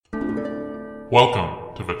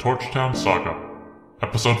Welcome to the Torchtown Saga,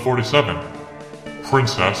 Episode 47,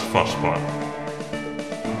 Princess Fussbutt.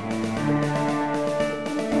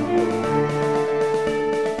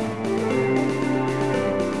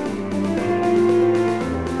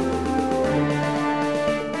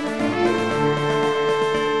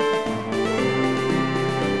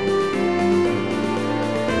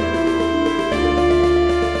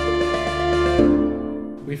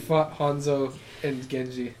 We fought Hanzo and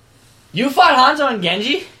Genji. You fought Hanzo and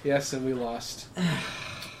Genji? Yes, and we lost.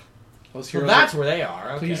 Those So heroes that's where they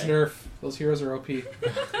are. Okay. Please nerf. Those heroes are OP.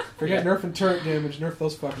 Forget nerf and turret damage. Nerf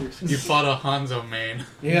those fuckers. You fought a Hanzo main.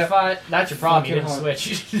 You fought. That's your problem. You Fucking didn't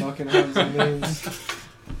switch. Fucking Hanzo mains.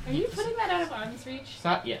 Are you putting that out of arm's reach?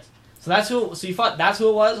 Yes. So that's who. So you fought. That's who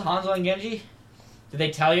it was. Hanzo and Genji. Did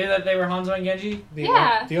they tell you that they were Hanzo and Genji?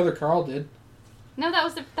 Yeah. The other Carl did. No, that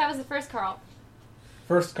was the first Carl.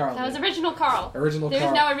 First Carl That was did. original Carl. Original There's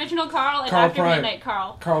Carl. no original Carl and Carl after Prime. Midnight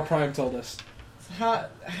Carl. Carl Prime told us.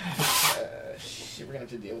 Shit, we're gonna have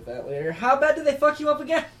to deal with that later. How bad did they fuck you up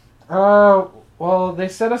again? Well, they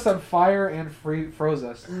set us on fire and froze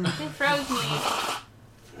us. They froze me.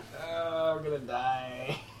 I'm gonna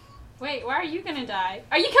die. Wait, why are you gonna die?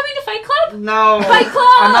 Are you coming to Fight Club? No. Fight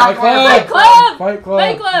Club! I'm not Fight going to Fight Fight Club! Fight Club!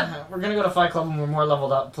 Fight Club! We're gonna go to Fight Club when we're more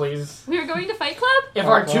leveled up, please. We are going to Fight Club? If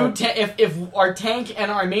Fight our Club. if our tank and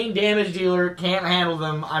our main damage dealer can't handle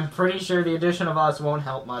them, I'm pretty sure the addition of us won't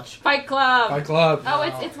help much. Fight Club! Fight Club. Oh,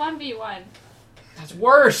 it's 1v1. That's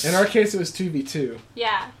worse. In our case, it was 2v2.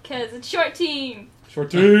 Yeah, because it's short team. Short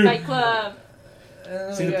team. Fight Club.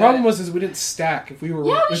 See, the problem was we didn't stack. If we were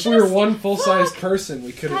Yeah, we if we were should've- one full-sized fuck. person,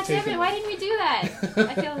 we could God have damn taken it, it. why didn't we do that?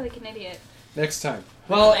 I feel like an idiot. Next time.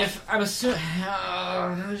 Well, if I'm assuming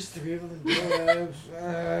there's three of them.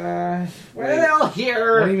 Why are they all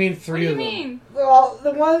here? What do you mean What three do you of them? mean? Well,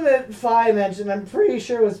 the one that Fi mentioned, I'm pretty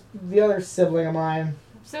sure was the other sibling of mine.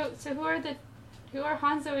 So who are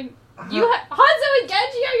Hanzo and... Hanzo and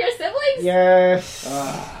Genji are your siblings? Yes.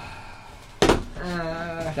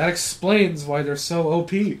 That explains why they're so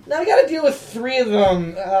OP. Now we gotta deal with three of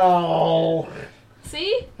them. Oh.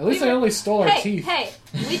 See? At least We I were- only stole our teeth. Hey,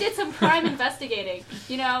 we did some prime investigating.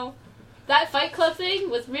 You know, that Fight Club thing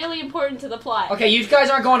was really important to the plot. Okay, you guys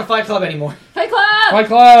aren't going to Fight Club anymore. Fight Club! Fight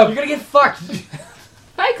Club! You're gonna get fucked.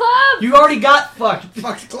 Fight Club! You already got fucked.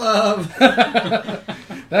 Fucked club.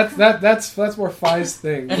 that's more Fi's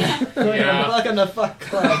thing. Yeah. Welcome to Fuck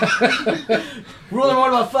Club. Rule number one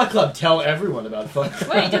about Fuck Club: tell everyone about Fuck Club.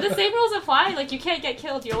 Wait, do the same rules apply? Like, you can't get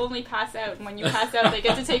killed, you only pass out. And when you pass out, they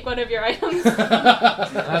get to take one of your items.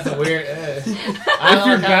 That's a weird. If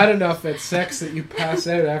you're bad enough at sex that you pass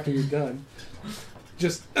out after you're done,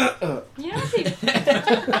 just You know, see,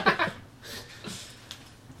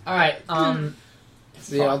 All right.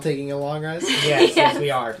 So you're all taking a long rest? Yes, yes, we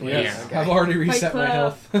are. yes, Yeah. I've already reset my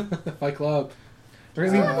Club. health. Fight Club. We're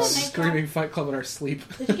gonna Night be Club. screaming Fight Club in our sleep.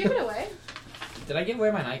 did you give it away? Did I give away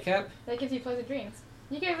my nightcap? That gives you pleasant dreams.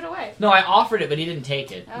 You gave it away. No, I offered it, but he didn't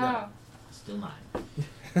take it. Oh. Still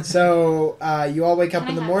mine. So, you all wake up Can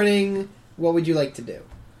in I the have- morning. What would you like to do?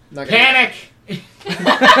 Not gonna- Panic!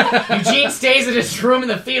 Eugene stays in his room in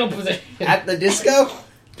the fetal position. At the disco?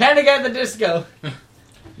 Panic at the disco.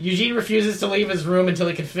 Eugene refuses to leave his room until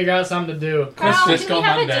he can figure out something to do. Carl, can Disco we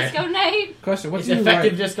have Monday. a disco night? Question: What It's do you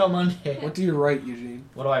effective write? Disco Monday. What do you write, Eugene?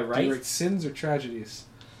 What do I Do you write? write sins or tragedies?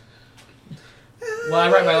 Well, I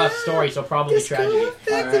write my last story, so probably Disco tragedy.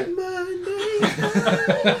 affected Monday.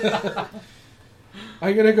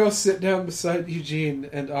 I'm gonna go sit down beside Eugene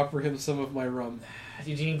and offer him some of my rum.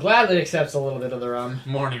 Eugene gladly accepts a little bit of the rum.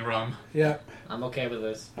 Morning rum. Yeah, I'm okay with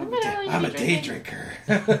this. I'm, not really I'm a into day drinking.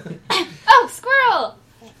 drinker. Oh, squirrel!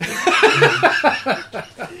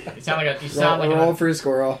 You sound like a Roll for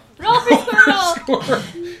squirrel. Roll for squirrel!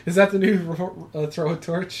 Is that the new throw a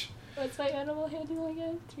torch? What's my animal handle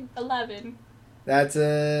again? 11. That's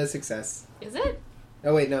a success. Is it?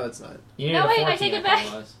 Oh wait, no, it's not. You need No, a wait, 14, I take it thought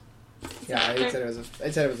back. was. Yeah, I said it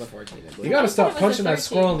was a 14. I You believe. gotta I stop thought it was punching a that 13.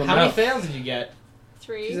 squirrel in the How many mouth. fails did you get?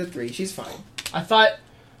 3. She's at 3. She's fine. I thought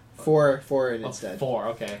 4, and it's dead. 4.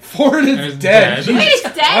 Okay. Ford And is it's dead. dead. Wait, Jesus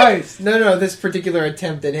it's dead? Christ. No, this particular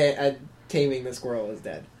attempt at taming the squirrel is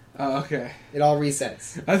dead. Oh, okay. It all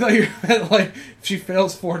resets. I thought you meant like if she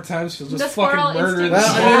fails 4 times, she'll just The fucking squirrel murder the instantly Well,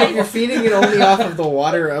 I squirrel. mean, if you're feeding it only off of the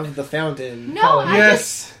water of the fountain. No, I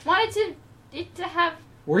Yes. just wanted it to have...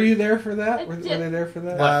 Were you there for that? It Were did. they there for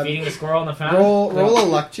that? What, Um, feeding the squirrel in the fountain? Roll a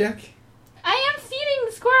luck check. I am feeding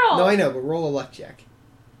the squirrel! No, I know, but roll a luck check.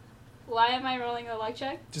 Why am I rolling a luck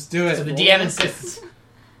check? Just do it. So the DM insists.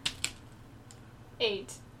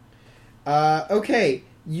 8. Okay,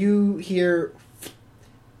 you hear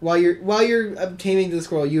while you're taming the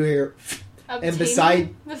squirrel, you hear Of And taming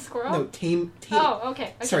beside- the squirrel. No, tame. Oh,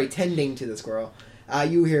 okay. Sorry, tending to the squirrel.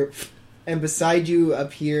 You hear, and beside you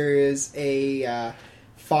appears a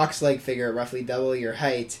fox-like figure, roughly double your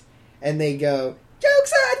height, and they go,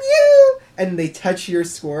 "Joke's on you!" And they touch your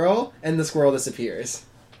squirrel, and the squirrel disappears.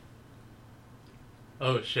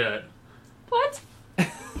 Oh shit. What?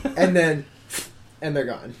 And then, and they're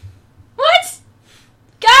gone. What?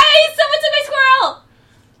 Guys, someone took my squirrel!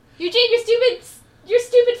 Eugene, you're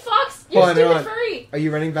stupid fox! You're Hold on, hold stupid on. furry! Are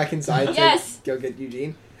you running back inside to Yes. go get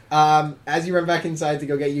Eugene? As you run back inside to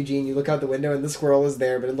go get Eugene, you look out the window, and the squirrel is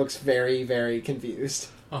there, but it looks very, very confused.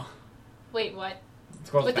 Wait, what?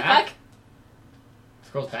 Squirrel's What the back? fuck?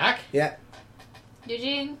 Squirrel's back? Yeah.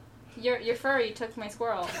 Eugene, your furry took my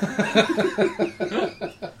squirrel.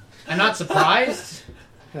 I'm not surprised.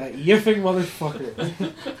 That yiffing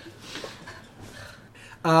motherfucker.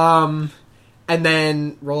 And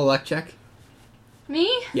then roll a luck check.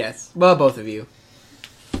 Me? Yes. Well, both of you.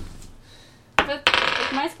 But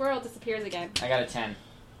if my squirrel disappears again, I got a 10.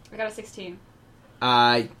 I got a 16.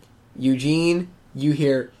 Eugene, you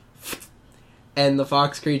hear, and the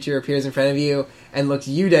fox creature appears in front of you and looks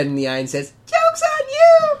you dead in the eye and says, "Joke's on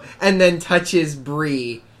you!" And then touches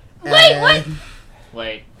Bree. Wait, what?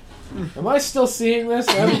 Wait. Am I still seeing this?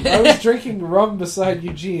 I was drinking rum beside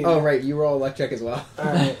Eugene. Oh, right, you roll a luck check as well.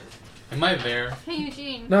 Alright. Am I there? Hey,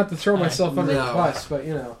 Eugene. Not to throw myself under No. the bus, but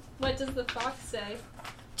you know. What does the fox say?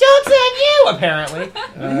 Joke's on you,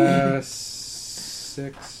 apparently.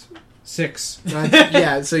 6.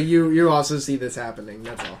 Yeah, so you also see this happening,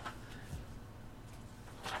 that's all.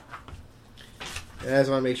 I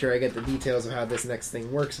just want to make sure I get the details of how this next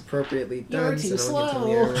thing works appropriately done. You're too so no one can tell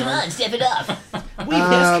me slow. I'm Come wrong. on, step it up.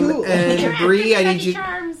 And Bree, I need you.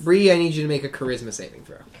 Charms. Bree, I need you to make a charisma saving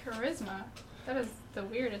throw. Charisma. That is the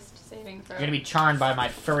weirdest saving throw. You're gonna be charmed by my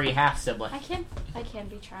furry half sibling. I can't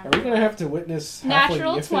be Are charmed. we gonna have to witness halfling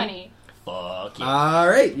Natural yiffing? 20. Fuck you. All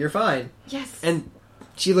right, you're fine. Yes. And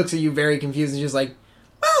she looks at you very confused and she's like,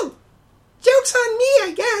 "Well, joke's on me,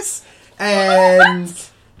 I guess." And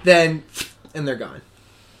then, and they're gone.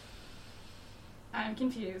 I'm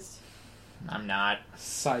confused. I'm not.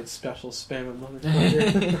 Side special spamming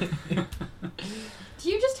motherfucker. Do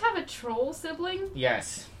you just have a troll sibling?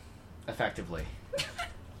 Yes. Effectively.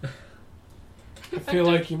 I feel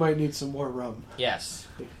like you might need some more rum. Yes.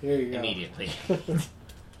 Here you go. Immediately.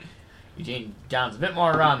 Eugene downs a bit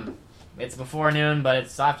more rum. It's before noon, but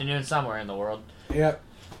it's afternoon somewhere in the world. Yep.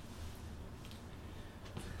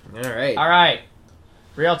 All right. Alright.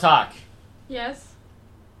 Real talk. Yes.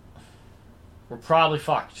 We're probably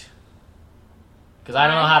fucked. Because I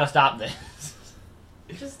don't know how to stop this.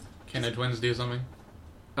 Just Can the twins do something?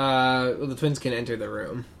 Well, the twins can enter the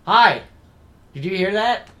room. Hi! Did you hear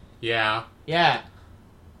that? Yeah. Yeah.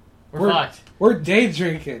 We're fucked. We're day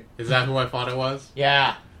drinking. Is that who I thought it was?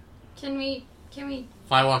 Yeah. can we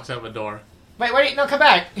Fly walks out the door. Wait, no, come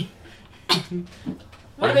back!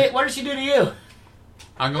 What did she do to you?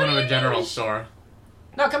 I'm going to the general mean? store.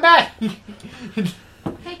 No, come back!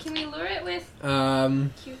 Hey, can we lure it with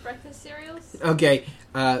cute breakfast cereals? Okay.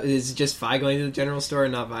 Is just Fi going to the general store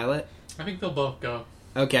and not Violet? I think they'll both go.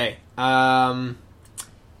 Okay.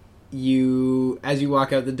 You, as you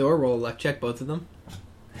walk out the door, roll a luck check, both of them.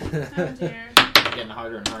 Oh dear. Getting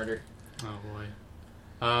harder and harder. Oh boy.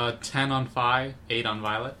 10 on Phi, 8 on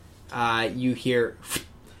Violet. You hear,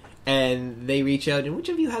 and they reach out, and which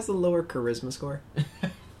of you has the lower charisma score? I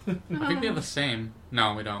think they have the same.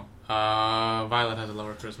 No, we don't. Violet has a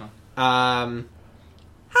lower charisma.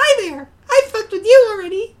 Hi there! I fucked with you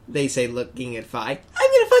already! They say, looking at Fi. I'm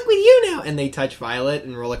gonna fuck with you now! And they touch Violet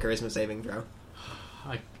and roll a charisma saving throw.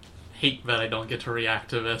 I hate that I don't get to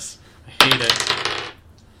react to this. I hate it.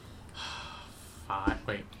 5.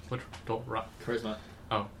 Wait, which don't rock? Charisma.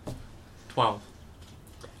 Oh. 12.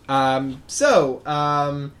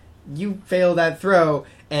 You fail that throw,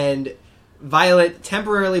 and Violet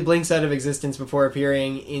temporarily blinks out of existence before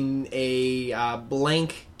appearing in a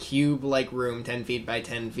blank cube-like room 10 feet by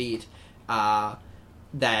 10 feet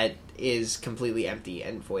that is completely empty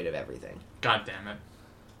and void of everything. God damn it.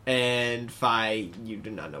 And Fi, you do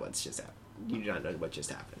not know what's just happened. You do not know what just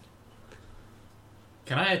happened.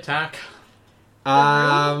 Can I attack?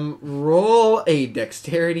 Roll a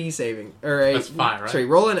dexterity saving, or a That's 5, right? Sorry,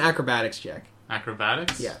 roll an acrobatics check.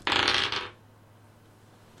 Acrobatics? Yeah.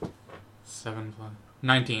 7 plus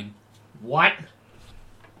 19. What?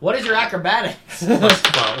 What is your acrobatics? Plus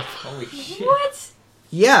 12. Holy shit. What?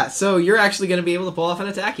 Yeah, so you're actually going to be able to pull off an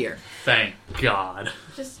attack here. Thank God.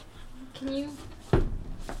 Just can you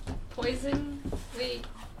poison? Wait.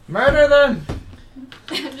 Murder them!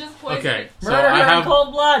 Just poison. Okay, so Murder I her in have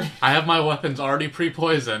cold blood! my weapons already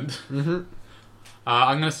pre-poisoned. Mm-hmm.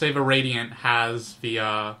 I'm gonna save a Radiant has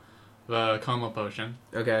the Coma Potion.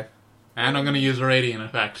 Okay. And I'm gonna use a Radiant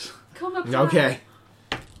effect. Coma Prime. Okay.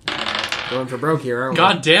 Going for broke here, aren't we?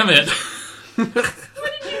 God damn it! What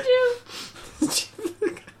did you do?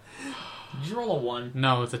 Did you roll a 1?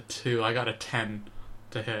 No, it's a 2. I got a 10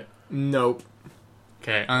 to hit. Nope.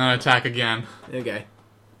 Okay, I'm gonna attack again. Okay.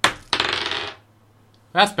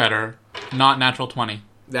 That's better. Not natural 20.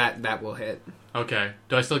 That will hit. Okay.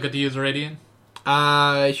 Do I still get to use a Radiant?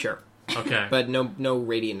 Sure. Okay. But no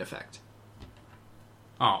radiant effect.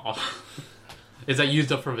 Oh. Is that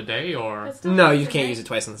used up for the day, or...? It's still No, you poison, can't right? use it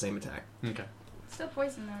twice on the same attack. Okay. It's still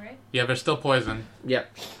poison though, right? Yeah, there's still poison.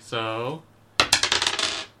 Yep. So...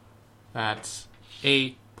 That's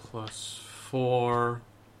 8 plus 4...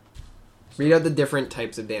 Read out the different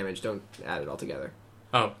types of damage. Don't add it all together.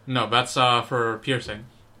 Oh, no, that's for piercing.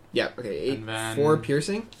 Yep. Okay. 8. And then- 4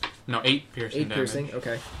 piercing. No, 8 piercing 8 damage. piercing.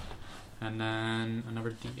 Okay. And then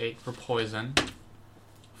another d8 for poison.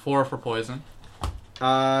 4 for poison.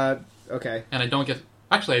 Okay. And I don't get...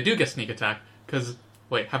 Actually, I do get sneak attack. Because...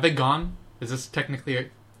 Wait, have they gone? Is this technically a...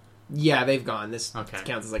 Yeah, they've gone. This Okay.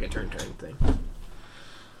 counts as like a turn thing.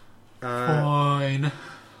 Fine.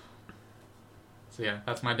 So yeah,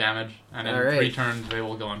 that's my damage. And in Alright. 3 turns, they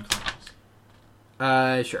will go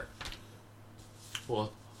unconscious. Sure.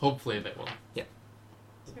 Well, hopefully they will.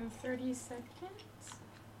 So 30 seconds?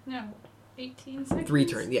 No, 18 seconds? 3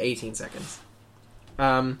 turns. Yeah, 18 seconds.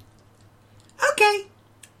 Okay.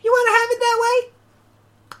 You want to have it that way?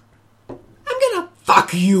 I'm gonna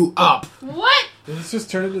fuck you up. What? Did this just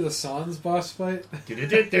turn into the Sans boss fight?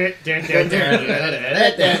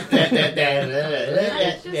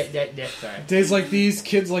 Sorry. Days like these,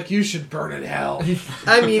 kids like you should burn in hell.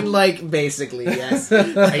 I mean, like, basically, yes.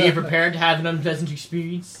 Are you prepared to have an unpleasant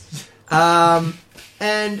experience?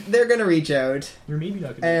 And they're gonna reach out, You're maybe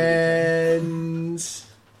not going to and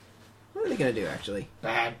what are they gonna do? Actually,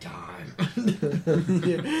 bad time. looks We're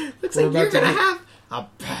like you're about to gonna hit- have a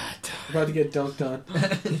bad time. About to get dunked on.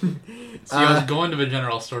 See, I was going to the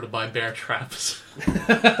general store to buy bear traps.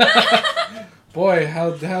 Boy,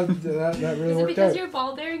 how that really Is it worked because out. your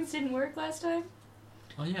ball bearings didn't work last time?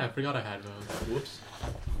 Oh yeah, I forgot I had those. Whoops.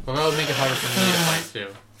 Well, that would make it harder for me to fight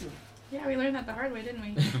too. Yeah, we learned that the hard way, didn't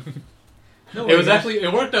we? No, It was actually...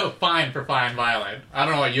 It worked out fine for Fine Violet. I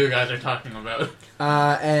don't know what you guys are talking about.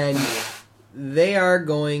 And they are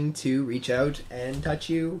going to reach out and touch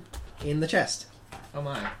you in the chest. Oh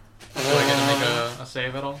my. Do I get to make a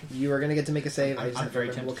save at all? You are gonna get to make a save. I I'm just have to very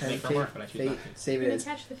remember what tempted kind to of make it work, but I choose not to. save I'm it gonna is.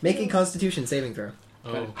 catch the Make a field. Constitution saving throw.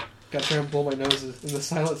 Oh. Got to try and blow my nose in the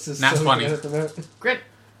silence is Nat so 20. good at the moment. Grit.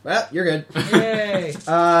 Well, you're good. Yay.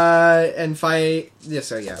 And fight. Yeah.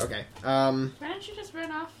 So yeah. Okay. Why don't you just run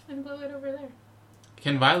off and blow it over there?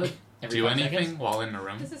 Can Violet Every do 5 anything seconds? while in the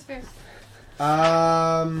room? This is fair.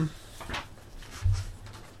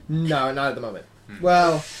 No, not at the moment.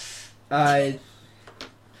 Well,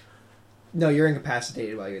 no, you're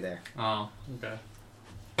incapacitated while you're there. Oh, okay.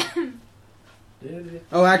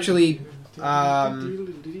 Oh, actually, hold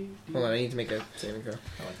on, I need to make a saving throw.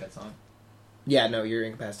 I like that song. Yeah, no, you're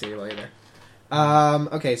incapacitated while you're there.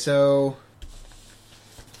 Okay, so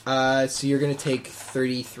you're gonna take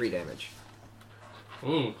 33 damage.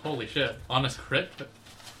 Ooh, holy shit. On a crit?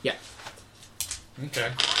 Yeah.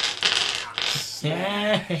 Okay.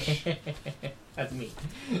 Yay. That's me.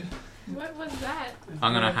 What was that?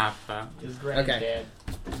 I'm gonna have that. His granddad.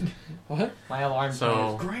 What? My alarm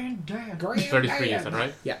So- says, Granddad. 33, is that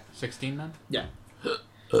right? Yeah. 16 then? Yeah.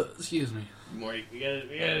 Excuse me. Morty, we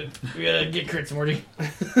gotta get crits, Morty.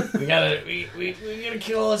 we gotta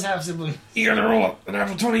kill all his half siblings. You gotta roll up an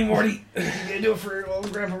apple 20, Morty. You gotta do it for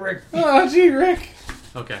old Grandpa Rick. Oh, gee, Rick.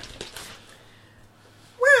 Okay.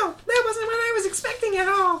 Well, that wasn't what I was expecting at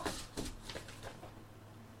all.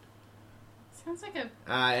 Sounds like a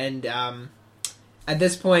At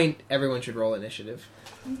this point, everyone should roll initiative.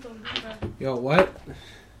 Yo, what?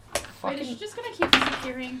 Wait, is she just gonna keep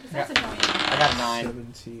disappearing? Because that's annoying. I got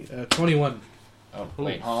 9. 17, 21. Oh,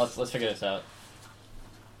 wait, hold on, let's figure this out.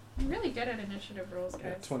 I'm really good at initiative rolls,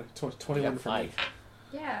 Yeah, guys. 21 for me. 5.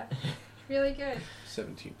 Yeah, really good.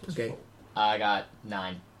 17 plus Okay. I got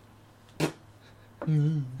 9.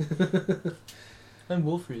 I'm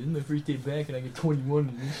Wolfred. This is my first day back, and I get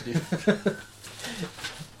 21 initiative.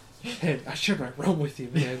 Hey, I shared my rum with you,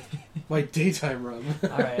 man. My daytime rum.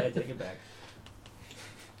 Alright, I take it back.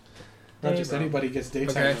 Not just Day rum. anybody gets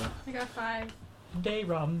daytime Okay. rum. I got 5. Day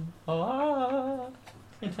rum. Ah,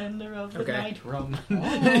 contender of the Okay. night rum.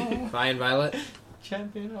 Oh. Fine, Violet.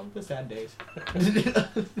 Champion of the sad days.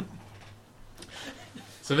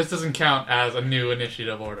 So this doesn't count as a new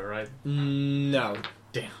initiative order, right? No.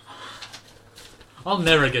 Damn. I'll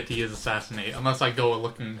never get to use Assassinate unless I go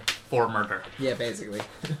looking for murder. Yeah, basically.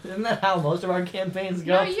 Isn't that how most of our campaigns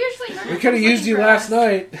No, go? usually We could have used you last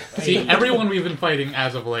night. See, everyone we've been fighting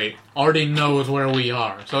as of late already knows where we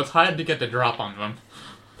are, so it's hard to get the drop on them.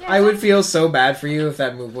 Yeah, I would feel so bad for you if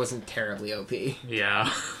that move wasn't terribly OP.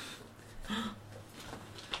 Yeah.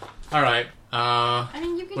 Alright, I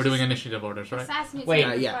mean, you can we're just doing initiative orders, right? assassinate Wait,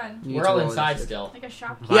 someone for yeah. fun. You need We're to all roll inside initiative. still. Like a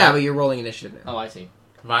shop. Yeah, but you're rolling initiative now. Oh, I see.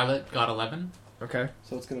 Violet got 11. Okay.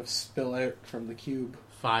 So it's gonna spill out from the cube.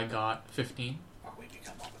 Fi got 15. Oh, we can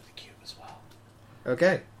come up with the cube as well.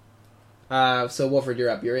 Okay. So Wolford, you're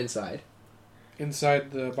up. You're inside.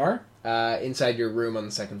 Inside the bar? Inside your room on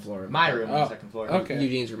the second floor. Of the My pub. room on the second floor. Okay.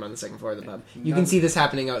 Eugene's room on the second floor of the pub. You None- can see this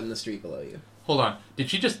happening out in the street below you. Hold on, did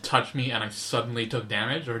she just touch me and I suddenly took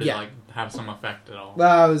damage, or did Yeah. it, like, have some effect at all?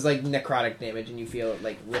 Well, it was like necrotic damage, and you feel it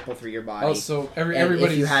like ripple through your body. Oh, so and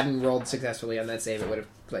everybody's if you hadn't rolled successfully on that save, it would have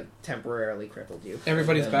like temporarily crippled you.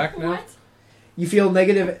 everybody's And back now. What? You feel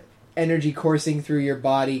negative energy coursing through your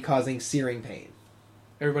body, causing searing pain.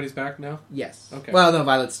 Everybody's back now. Yes. Okay. Well, no,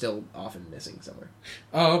 Violet's still often missing somewhere.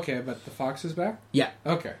 Oh, okay. But the fox is back. Yeah.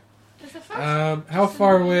 Okay. Does the fox How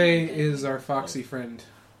far away is our foxy friend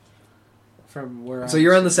from where? So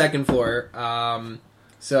you're on the second floor.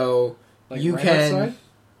 So like you right can. outside?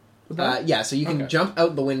 With that? Yeah, so you can Okay. jump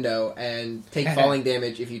out the window and take falling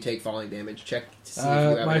damage if you take falling damage. Check to see if you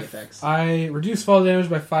have any effects. I reduce fall damage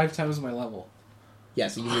by 5 times my level. Yeah,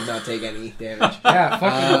 so you did not take any damage. Yeah,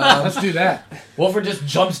 fuck it. Let's do that. Wolford just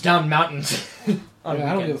jumps down mountains. on Yeah,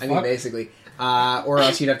 I don't weekends. give I a mean, fuck. basically. Or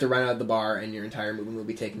else you'd have to run out the bar and your entire movement will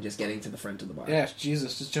be taken just getting to the front of the bar. Yeah,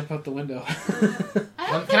 Jesus, just jump out the window. I don't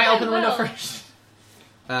Can think I open the window will. first?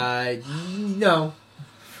 No.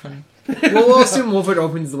 We'll assume Wolford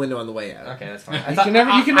opens the window on the way out. Okay, that's fine. You can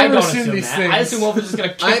never don't assume these that. things. I assume Wolford's just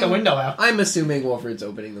gonna kick the window out. I'm assuming Wolford's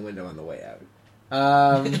opening the window on the way out.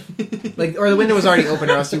 Or the window was already open,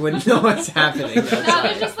 or else you wouldn't know what's happening. No,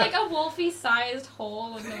 there's just like a wolfy-sized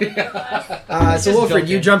hole in the window glass. So Just Wolford,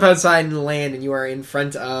 you joking. jump outside and land, and you are in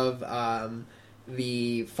front of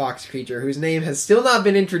the fox creature, whose name has still not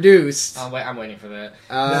been introduced. Wait, I'm waiting for that.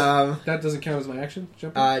 That doesn't count as my action.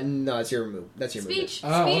 Jumping. No, it's your move. That's your Speech.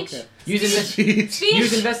 Oh, Speech. okay. Use Speech.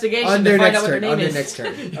 use investigation Under to find next out what their turn. name Under is. next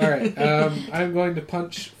turn. All right. I'm going to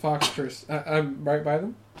punch Fox first. I'm right by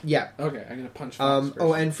them. Yeah. Okay, I'm going to punch Fox first.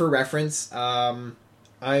 Oh, and for reference, I'm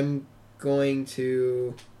going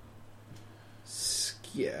to.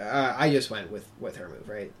 I just went with her move,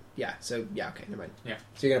 right? Yeah. So yeah. Okay. Never mind. Yeah.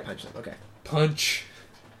 So you're gonna punch them. Okay. Punch.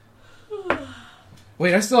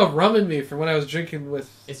 Wait, I still have rum in me from when I was drinking with.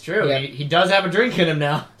 It's true. Yeah. He does have a drink in him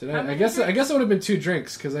now. Did I? I guess it would have been 2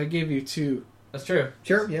 drinks because I gave you 2. That's true.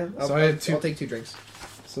 Sure. Yeah. So I had 2. I'll take 2 drinks.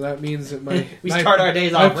 So that means that my We my- start our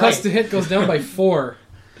days my off plus right. to hit goes down by 4.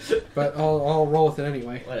 But I'll roll with it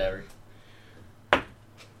anyway. Whatever.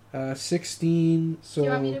 16, Do you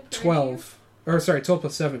want me to so put 12. Or sorry, 12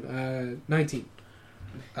 plus 7, 19.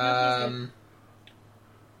 So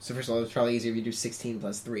first of all, it's probably easier if you do 16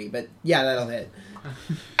 plus 3, but yeah, that'll hit.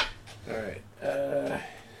 All right.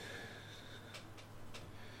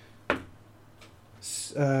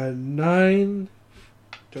 9.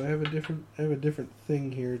 Do I have a different? I have a different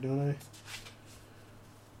thing here, don't I?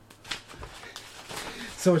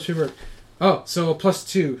 So much paper. Oh, so plus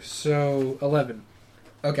 2, so 11.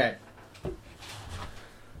 Okay.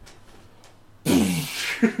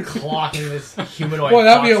 Clocking this humanoid. Boy,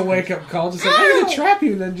 that'd be a fox. wake-up call. Just like, I'm gonna trap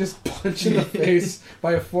you, and then just punch in the face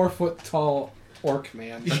by a 4-foot-tall orc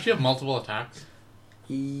man. Don't you have multiple attacks?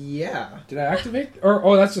 Yeah. Did I activate?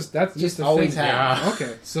 Or that's just Just a always thing. have. Yeah.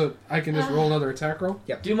 Okay, so I can just roll another attack roll.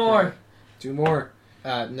 Yep. Do more. Do more.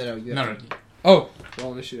 No, you No, have no. to. Oh,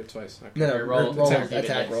 roll initiative twice. Okay. No, roll attack.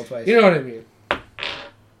 attack roll twice. You know what I mean.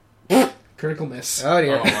 Critical miss. Oh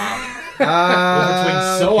dear. Oh, wow. Wolford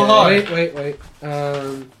swings so okay. hard. Wait.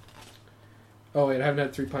 Oh wait, I haven't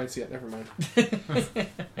had 3 pints yet. Never mind.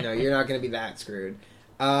 No, you're not going to be that screwed.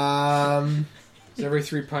 So every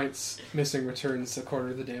 3 pints missing returns a quarter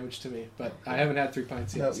of the damage to me. But I haven't had 3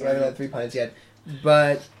 pints yet. No, so you haven't had 3 pints yet.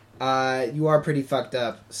 But you are pretty fucked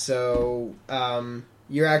up. So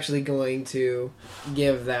you're actually going to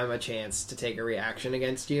give them a chance to take a reaction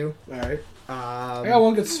against you. All right. Um, I got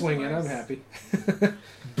one good swing in. I'm happy.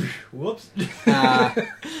 Whoops.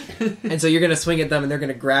 and so you're going to swing at them, and they're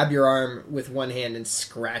going to grab your arm with one hand and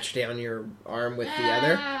scratch down your arm with the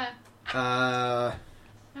other. I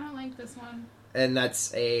don't like this one. And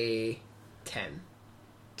that's a 10.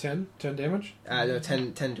 10 damage. No,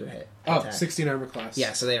 10 to a hit. Oh, attack. 16 armor class.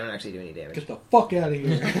 Yeah, so they don't actually do any damage. Get the fuck out of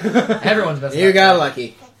here. Everyone's best. You got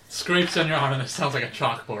lucky. Scrapes on your arm and it sounds like a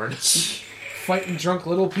chalkboard. fighting drunk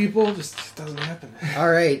little people just doesn't happen. All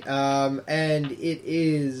right, and it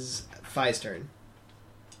is Phi's turn.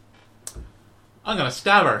 I'm gonna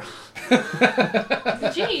stab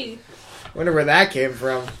her. Gee. Wonder where that came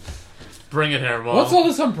from. Bring it here, Wall. What's all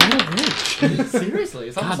this umbrella bridge? Seriously,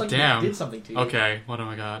 it's almost God like damn. they did something to you. Okay, what do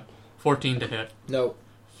I got? 14 to hit. Nope.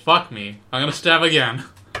 Fuck me. I'm gonna stab again.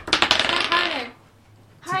 Harder.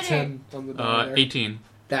 It's a Harder. 10 on the die there. 18.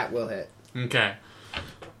 That will hit. Okay.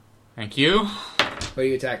 Thank you. What are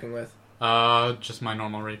you attacking with? Just my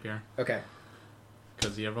normal rapier. Okay.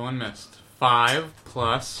 Because the other one missed. 5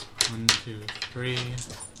 plus 1, 2, 3,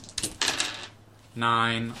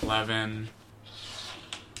 9, 11,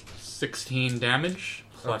 16 damage.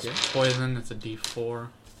 Plus Okay. poison, it's a d4.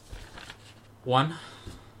 1.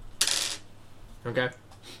 Okay.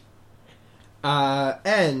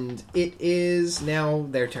 And it is now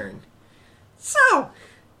their turn. So,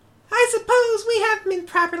 I suppose we haven't been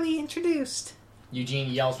properly introduced.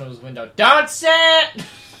 Eugene yells from his window, "Don't sit!"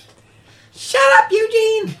 Shut up,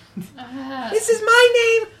 Eugene! This is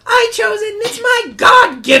my name. I chose it, and it's my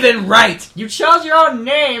God-given right. You chose your own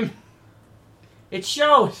name. It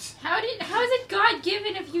shows. How is it God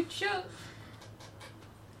given if you chose?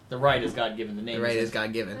 The right is God given. The name. The right isn't. is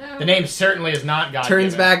God-given. The name certainly is not God.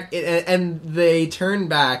 Turns back, and they turn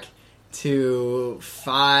back to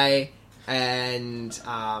Phi and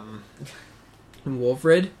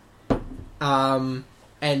Wolfred, and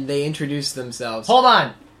they introduce themselves. Hold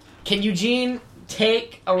on. Can Eugene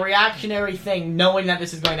take a reactionary thing, knowing that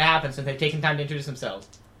this is going to happen, since they've taken time to introduce themselves?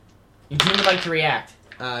 Eugene would like to react.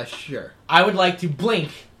 Sure. I would like to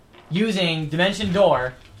blink using Dimension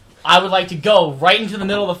Door. I would like to go right into the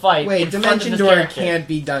middle of the fight. Wait, in front of Dimension this Door character. can't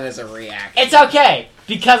be done as a reaction. It's okay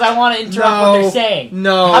because I want to interrupt what they're saying.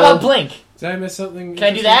 No. How about blink? Did I miss something? Can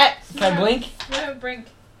I do that? Can I blink? What brink?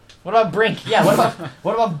 What about brink? Yeah.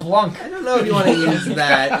 What about blunk? I don't know if you want to use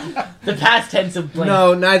that. The past tense of blink.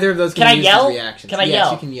 No, neither of those can, Can I be used yell? as reactions. Can I yes,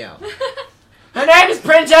 yell? you can yell. Her name is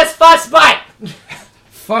Princess Fussbutt.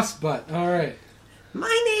 Fussbutt. All right.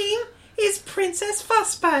 My name is Princess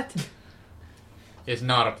Fussbutt. It's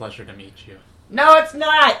not a pleasure to meet you. No, it's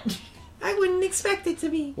not. I wouldn't expect it to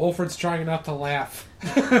be. Wolfred's trying not to laugh.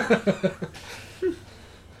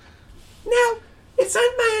 Now, it's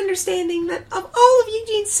on my understanding that of all of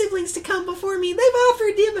Eugene's siblings to come before me, they've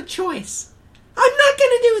offered him a choice. I'm not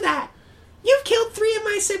going to do that. You've killed 3 of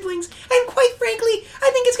my siblings, and quite frankly,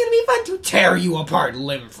 I think it's going to be fun to tear you apart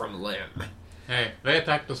limb from limb. Hey, they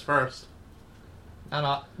attacked us first.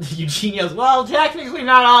 No. Eugene yells, well, technically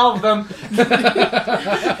not all of them.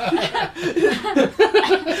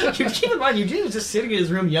 Keep in mind, Eugene was just sitting in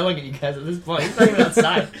his room yelling at you guys at this point. He's not even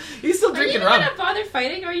outside. He's still Are you drinking even rum. gonna bother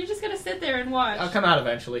fighting, or are you just gonna sit there and watch? I'll come out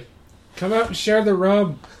eventually. Come out and share the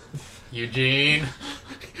rum. Eugene.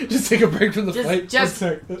 Just take a break from the Just- fight. just-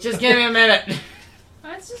 Sorry. Just give me a minute.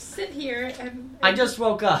 Let's just sit here and. I just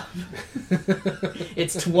woke up.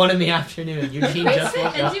 It's 1 in the afternoon. Eugene I just sit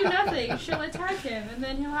woke and up. do nothing. She'll attack him, and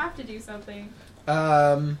then he'll have to do something.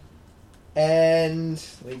 And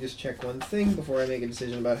let me just check one thing before I make a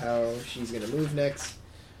decision about how she's going to move next.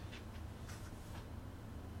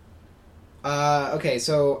 Okay,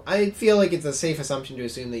 so I feel like it's a safe assumption to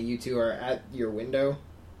assume that you two are at your window,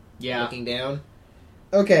 Yeah. looking down.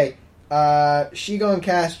 Okay, she gonna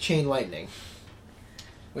cast Chain Lightning.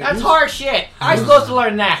 Wait, That's who's, hard shit. I'm supposed to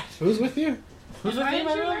learn that. Who's with you? Who's with Why me in did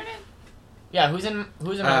my you room? learn it? Yeah, who's in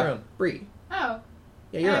my room? Bree. Oh.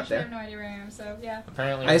 Yeah, you're I up actually there. have no idea where I am, so yeah.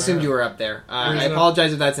 Apparently, I assumed you were up there. I Where's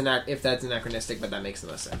apologize if that's anachronistic, but that makes the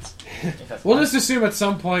most sense. We'll just assume at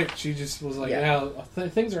some point she just was like, Yeah. yeah,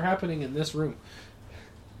 things are happening in this room.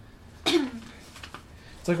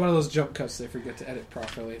 It's like one of those jump cuts they forget to edit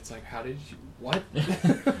properly. It's like, how did you... What?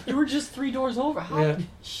 You were just 3 doors over. How? Yeah.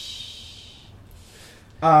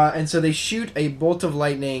 And so they shoot a bolt of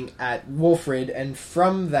lightning at Wolfred, and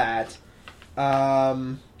from that,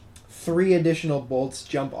 3 additional bolts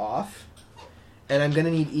jump off. And I'm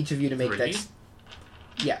gonna need each of you to make 3?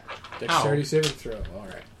 Yeah, Dexterity saving throw. All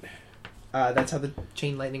right. that's how the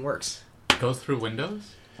chain lightning works. Goes through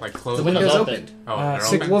windows? Like close The Window's window's open. open. Oh, Uh, they're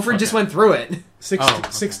six- open? Wolfred just went through it.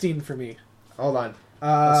 16 for me. Hold on.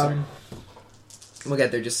 sorry. We'll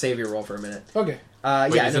get there. Just save your roll for a minute. Okay.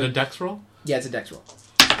 Wait, yeah, is it a dex roll? yeah, it's a dex roll.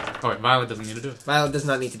 Oh, wait, Violet doesn't need to do it. Violet does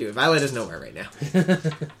not need to do it. Violet is nowhere right now.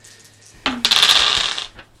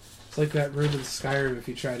 It's like that room in Skyrim if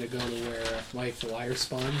you try to go to where Mike the Liar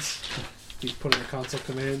spawns. You put in a console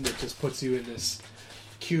command that just puts you in this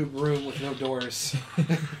cube room with no doors.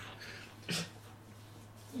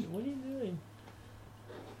 What are you doing?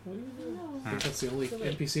 What are you doing? I think that's the only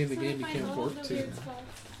NPC in the game you can't warp to.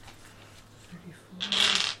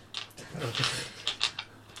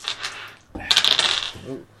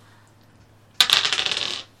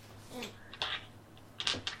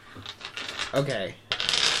 Okay.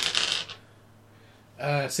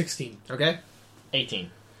 16. Okay.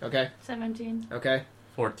 18. Okay. 17. Okay.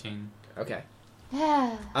 14. Okay.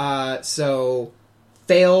 Yeah. So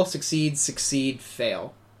fail, succeed,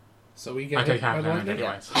 fail. So we I get take hit by half the damage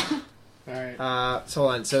lightning? anyways. Alright. So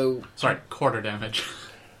hold on. So Sorry, quarter damage.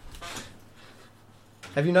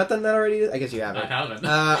 have you not done that already? I guess you I haven't.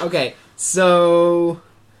 haven't. Okay. So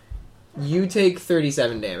you take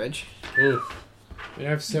 37 damage. Oof. We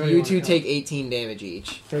have 71 You two health. take 18 damage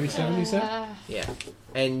each. 37, you said? Yeah.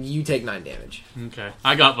 And you take 9 damage. Okay.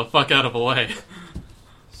 I got the fuck out of the way.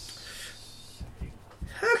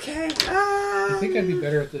 Okay. I think I'd be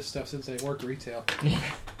better at this stuff since I work retail.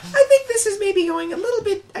 I think this is maybe going a little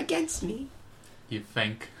bit against me. You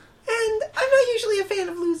think? And I'm not usually a fan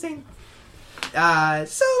of losing. So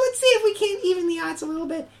let's see if we can't even the odds a little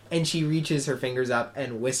bit. And she reaches her fingers up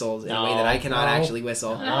and whistles in a way that I cannot No. actually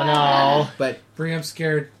whistle. Oh no. But Bring, I'm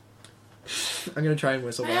scared. I'm gonna try and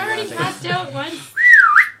whistle. I while I'm already laughing. passed out once.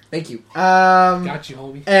 Thank you. Got you,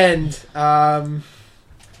 homie. And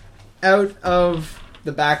out of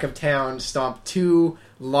the back of town stomp 2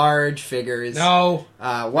 large figures. No.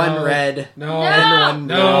 One No. red No. and one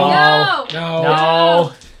No. blue. No.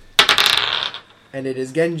 No. And it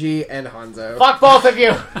is Genji and Hanzo. Fuck both of you.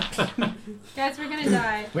 Guys, we're gonna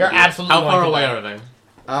die. We are absolutely. How far going to away die.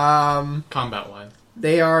 are they? Combat wise.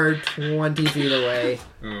 They are 20 feet away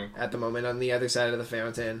Mm. at the moment on the other side of the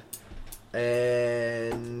fountain.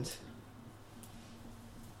 And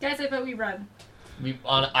Guys, I bet we run.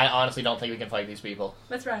 I honestly don't think we can fight these people.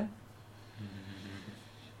 Let's run.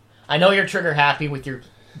 I know you're trigger happy with your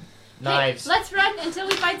knives. Hey, let's run until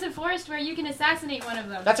we find some forest where you can assassinate one of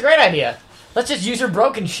them. That's a great idea. Let's just use your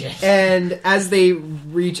broken shit. And as they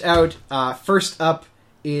reach out, first up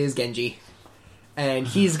is Genji. And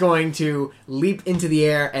he's going to leap into the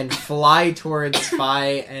air and fly towards Spy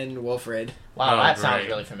and Wolfred. Wow, Oh, that sounds great.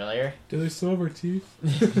 really familiar. Do they still have our teeth?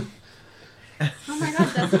 Oh my god,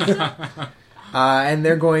 that's And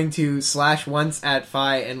they're going to slash once at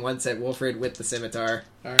Fi and once at Wolfred with the scimitar.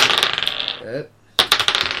 Alright.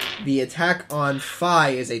 The attack on Fi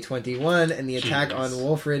is a 21, and the attack Jeez. on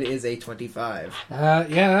Wolfred is a 25. Yeah,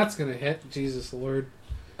 that's gonna hit. Jesus Lord.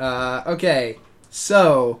 Okay,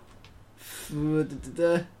 so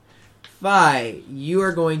Fi, you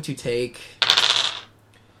are going to take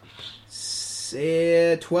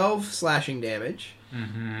 12 slashing damage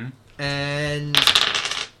Mm-hmm. and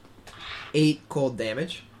 8 cold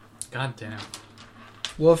damage. God damn.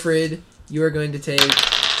 Wolfred, you are going to take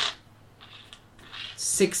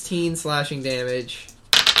 16 slashing damage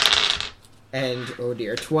and, oh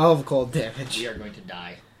dear, 12 cold damage. We are going to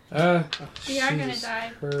die. We are gonna Jesus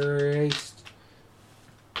die. Christ.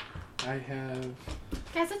 I have...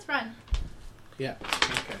 Guys, let's run. Yeah,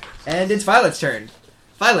 okay. And it's Violet's turn.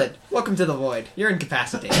 Violet, welcome to the void. You're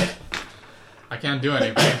incapacitated. I can't do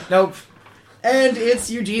anything. Nope. And it's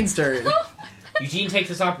Eugene's turn. Eugene takes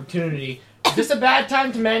this opportunity. Is this a bad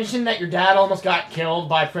time to mention that your dad almost got killed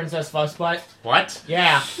by Princess Fussbutt? What?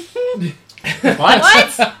 Yeah.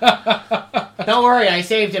 What? Don't worry, I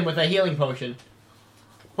saved him with a healing potion.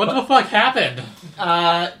 What the fuck happened?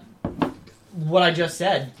 What I just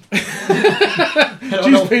said. I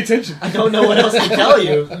don't know- Jeez, pay attention. I don't know what else to tell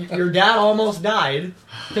you. Your dad almost died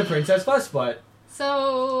to Princess Fussbutt.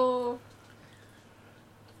 So...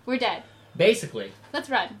 we're dead. Basically. Let's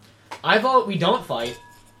run. We don't fight.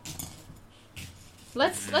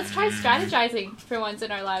 Let's try strategizing for once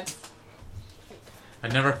in our lives. I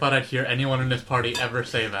never thought I'd hear anyone in this party ever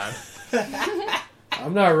say that.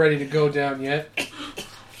 I'm not ready to go down yet.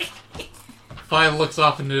 Fi looks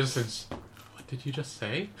off in the distance. What did you just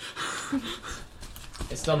say?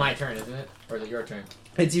 It's still my turn, isn't it? Or is it your turn?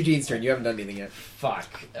 It's Eugene's turn. You haven't done anything yet. Fuck.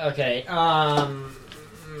 Okay,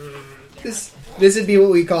 This would be what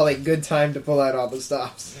we call a good time to pull out all the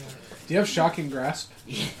stops. Do you have Shocking Grasp?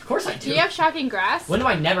 of course I do. Do you have shocking grass? When do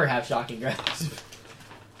I never have shocking grasp?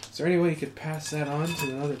 Is there any way you could pass that on to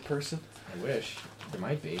another person? I wish. There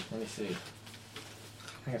might be. Let me see.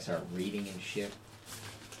 I gotta start reading and shit.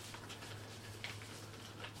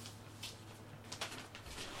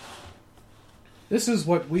 This is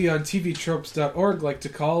what we on TVTropes.org like to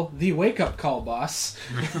call the wake-up call, boss.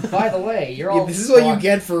 By the way, you're Yeah, all... this is what you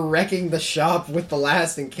get for wrecking the shop with the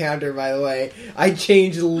last encounter, by the way. I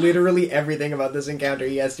changed literally everything about this encounter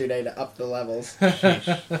yesterday to up the levels.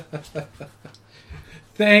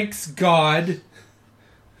 Thanks, God.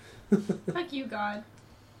 Fuck you, God.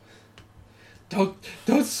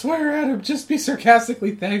 Don't swear at him. Just be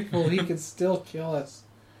sarcastically thankful he can still kill us.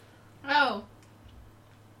 Oh.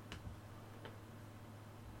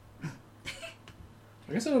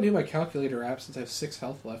 I guess I don't need my calculator app since I have 6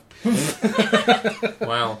 health left.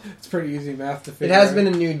 Wow. It's pretty easy math to It figure has out. been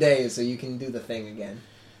a new day, so you can do the thing again.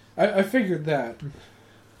 I figured that.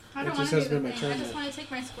 I It don't just want to hasn't do been the my thing. I turn just yet. want to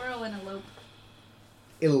take my squirrel and elope.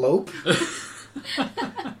 Elope?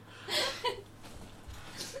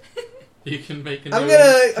 You can make a I'm new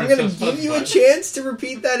gonna Princess give you a Fuzzbud. chance to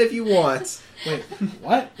repeat that if you want. Wait,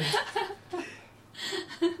 what?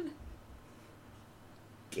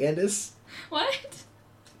 Candace? What?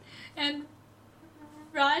 And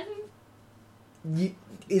run?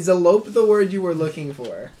 Is elope the word you were looking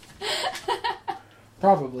for?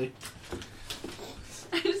 Probably.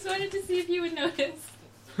 I just wanted to see if you would notice.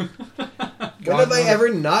 When have I ever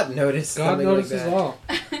not noticed God something notices like that? all.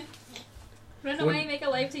 Run away, make a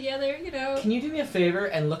life together, you know. Can you do me a favor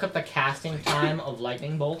and look up the casting time of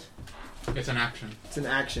lightning bolt? It's an action. It's an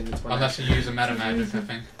action. It's one Unless you use a meta magic, I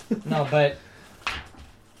think. No, but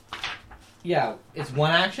yeah, it's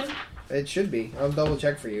one action. It should be. I'll double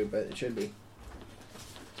check for you, but it should be.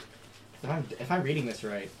 If I'm reading this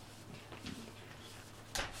right,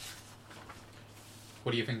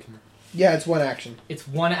 What are you thinking? Yeah, it's one action. it's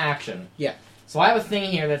one action. Yeah. So I have a thing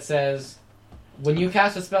here that says, when you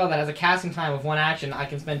cast a spell that has a casting time of one action, I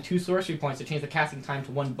can spend 2 sorcery points to change the casting time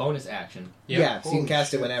to 1 bonus action. Yeah, so you can Holy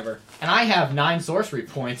cast shit. it whenever. And I have 9 sorcery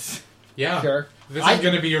points. Yeah. Sure. This I- is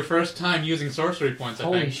going to be your first time using sorcery points, I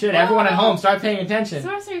Holy think. shit! Everyone at home, start paying attention.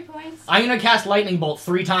 Sorcery points. I'm gonna cast lightning bolt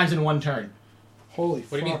 3 times in 1 turn. Holy What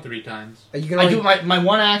do you mean fuck. 3 times? Are you gonna I only... do my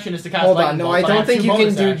one action is to cast Hold on, lightning no, bolt. I but don't have think 2 you can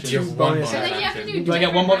bonus do actions. You 2 have one bonus So then you have to action. do Do I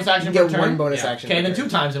get 1 bonus action You per get turn? 1 bonus Yeah. action. Okay, then per 2 turn.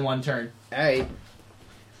 times in 1 turn. Hey.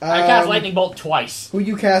 I cast lightning bolt twice. Who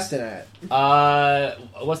you casting at?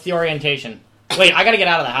 What's the orientation? Wait, I gotta get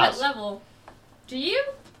out of the What house. level? Do you?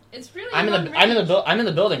 It's really I'm in long the range, I'm in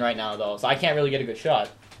the building right now though, so I can't really get a good shot.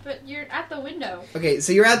 But you're at the window. Okay,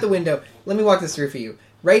 so you're at the window. Let me walk this through for you.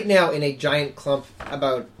 Right now, in a giant clump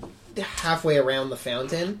about halfway around the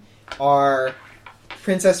fountain, are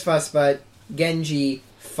Princess Fuzzbud, Genji,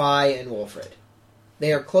 Fi, and Wolfred.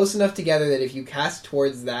 They are close enough together that if you cast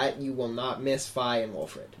towards that, you will not miss Fi and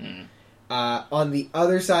Wolfred. Mm. On the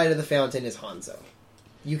other side of the fountain is Hanzo.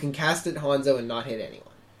 You can cast at Hanzo and not hit anyone.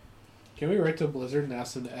 Can we write to Blizzard and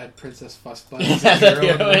ask them to add Princess Fuzzbud Yeah, as a hero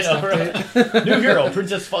in the I next know, right? update? New hero,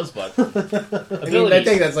 Princess Fuzzbud. I mean, I Abilities.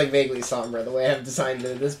 think that's like vaguely somber the way I've designed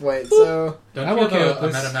it at this point. So Don't I'm you have okay a with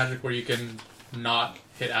this. meta magic where you can not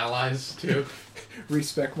hit allies, too?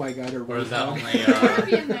 Respect my god or Or is that Warthog. only That would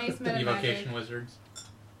be a nice meta magic. evocation wizards?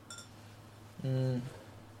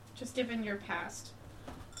 Just given your past.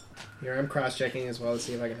 here, I'm cross-checking as well to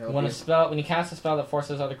see if I can help When you. you cast a spell that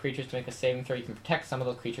forces other creatures to make a saving throw, you can protect some of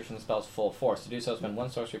those creatures from the spell's full force. To do so, spend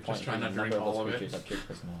 1 sorcery point Just trying and not to the number drink of all those of it. creatures up to your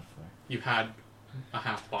charisma modifier. You had a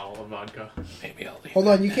half bottle of vodka. Maybe I'll leave. Hold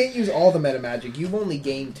on, you can't use all the meta magic. You've only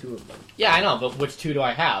gained 2 of them. Yeah, I know, but which 2 do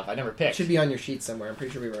I have? I never It picked. should be on your sheet somewhere. I'm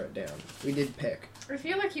pretty sure we wrote it down. We did pick. I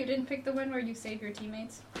feel like you didn't pick the one where you save your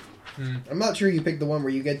teammates. I'm not sure you picked the one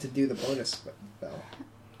where you get to do the bonus spell.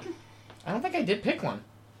 I don't think I did pick one.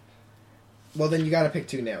 Well, then you gotta pick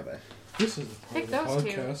 2 now, then. This is a Pick part of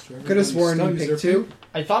the those two. podcast where Could have everybody sworn you studies picked their 2.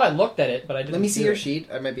 I thought I looked at it, but I didn't. Let me see do your it. sheet.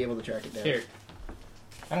 I might be able to track it down. Here.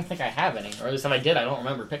 I don't think I have any, or at least if I did, I don't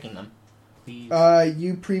remember picking them. Please.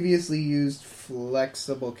 You previously used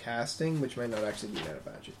flexible casting, which might not actually be meta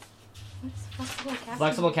magic. What's flexible casting?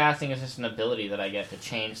 Flexible casting is just an ability that I get to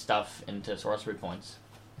change stuff into sorcery points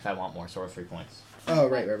if I want more sorcery points. Oh,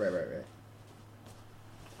 right.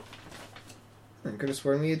 Could have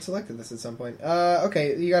sworn we had selected this at some point.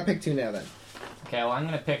 Okay, you gotta pick 2 now then. Okay, well I'm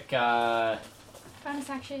gonna pick. Bonus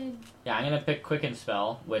action. Yeah, I'm gonna pick Quicken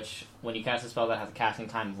Spell, which when you cast a spell that has a casting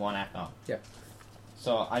time of 1 act. Oh. Yep.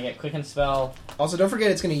 So I get Quicken Spell, Also, don't forget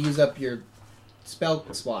it's gonna use up your spell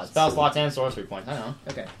slots. spell slots, and sorcery points. I know.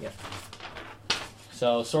 Okay, yeah.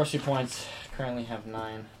 So sorcery points currently have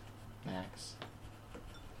 9 max.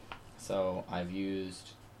 So I've used.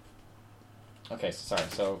 Okay, sorry.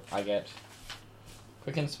 So I get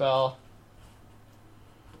Quicken Spell,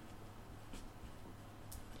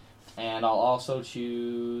 and I'll also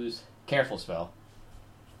choose Careful Spell.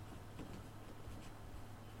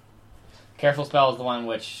 Careful Spell is the one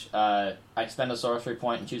which I spend a sorcery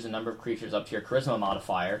point and choose a number of creatures up to your charisma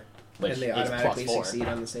modifier, which And they is automatically +4. succeed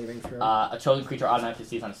on the saving throw. A chosen creature automatically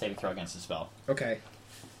succeeds on a saving throw against the spell. Okay.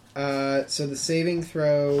 So the saving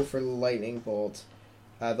throw for Lightning Bolt,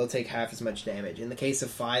 they'll take half as much damage. In the case of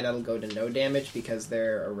Fi, that'll go to no damage because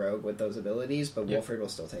they're a rogue with those abilities, but Yep. Wolfred will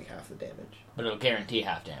still take half the damage. But it'll guarantee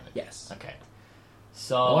half damage. Yes. Okay.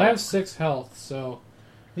 So Well, I have 6 health, so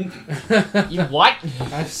You what? I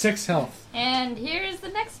have 6 health. And here's the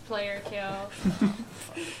next player kill.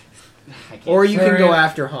 I can't- Or you can Sorry. go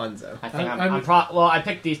after Hanzo. I think I'm- well, I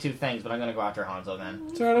picked these 2 things, but I'm gonna go after Hanzo then.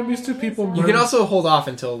 It's alright, I'm used to people You can also hold off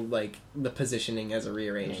until like the positioning has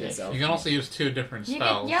rearranged itself. You can also use 2 different You can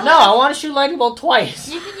spells. yell- No, I want to shoot lightning bolt twice.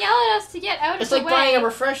 You can yell at us to get out It's of like the way. buying a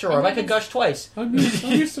refresher orb. And I you could can- gush twice. I'm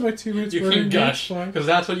used to my teammates You burning can gush, me, it's because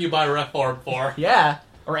that's what you buy Ref Orb for. Yeah,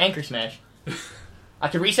 or anchor smash. I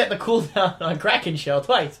could reset the cooldown on Kraken Shell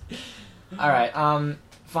twice. All right,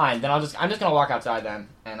 fine. Then I'm just gonna walk outside then,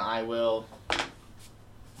 and I will. God,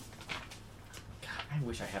 I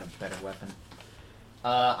wish I had a better weapon.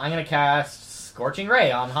 I'm gonna cast Scorching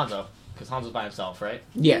Ray on Hanzo, because Hanzo's by himself, right?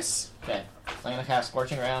 Yes. Okay, so I'm gonna cast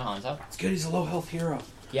Scorching Ray on Hanzo. It's good he's a low health hero.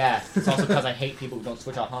 Yeah, it's also because I hate people who don't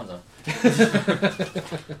switch out Hanzo.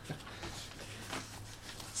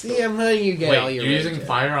 See, I'm letting you get all Wait, your you're rage using in.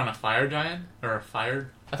 fire on a fire giant? Or a fire?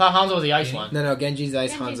 I thought Hanzo was the ice one. No, Genji's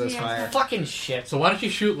ice, Genji's Hanzo's the ice fire. one. Fucking shit. So why don't you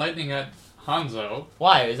shoot lightning at Hanzo?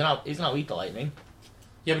 Why? He's not weak to lightning.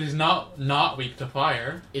 Yeah, but he's not weak to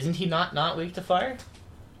fire. Isn't he not weak to fire?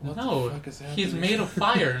 What No, the fuck is happening? he's made of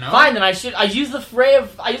fire, no? Fine, then I use the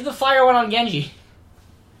fire one on Genji.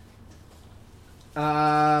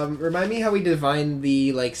 Remind me how we defined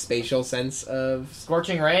the like spatial sense of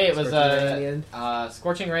Scorching Ray. It was Scorching Ray in the end?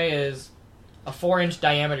 Scorching Ray is a 4-inch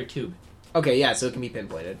diameter tube. Okay, yeah, so it can be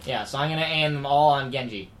pinpointed. Yeah, so I'm gonna aim them all on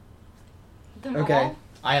Genji. Them Okay. all?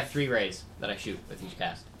 I have 3 rays that I shoot with each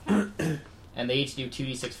cast, and they each do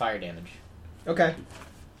 2d6 fire damage. Okay.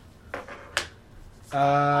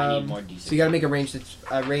 I need more d6. So you gotta make a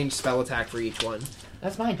ranged spell attack for each one.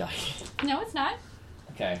 That's my die. No, it's not.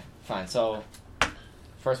 Okay, fine. So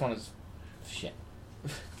first one is shit.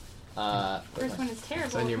 First one is terrible.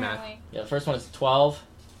 It's on your map. apparently. Yeah, the first one is 12.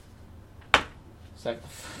 Second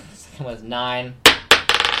one is 9.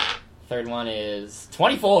 Third one is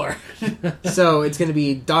 24. So it's gonna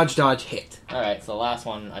be dodge, hit. Alright, so the last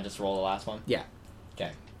one, I just roll the last one? Yeah.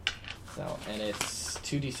 Okay. So, and it's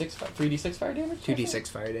 3d6 fire damage? 2d6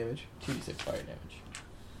 fire damage. 2d6 fire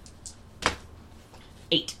damage.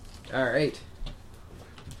 8. Alright.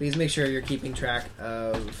 Please make sure you're keeping track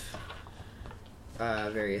of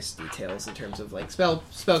various details in terms of like spell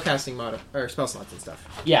casting or spell slots and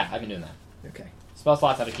stuff. Yeah, I've been doing that. Okay. Spell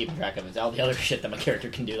slots I've been keeping track of. It's all the other shit that my character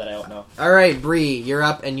can do that I don't know. Alright, Bree, you're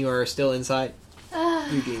up and you are still inside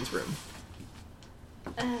Ugh. Eugene's room.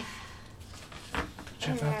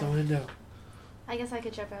 Jump out the window. I guess I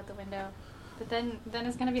could jump out the window. But then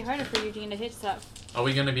it's going to be harder for Eugene to hit stuff. Are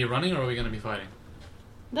we going to be running or are we going to be fighting?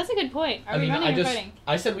 That's a good point. Are we running or fighting?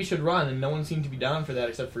 I said we should run, and no one seemed to be down for that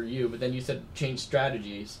except for you. But then you said change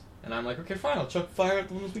strategies, and I'm like, okay, fine, I'll chuck fire at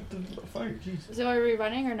the one who's weak to fire. Jeez. So are we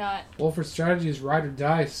running or not? Wolford's strategy is ride or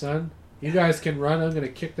die, son. You guys can run, I'm gonna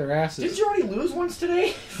kick their asses. Didn't you already lose once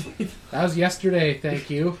today? That was yesterday, thank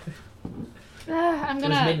you. I'm It was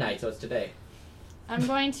gonna. midnight, so it's today. I'm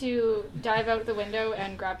going to dive out the window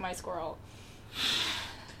and grab my squirrel.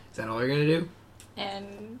 Is that all you're gonna do?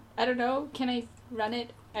 And I don't know. Can I run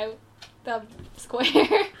it out the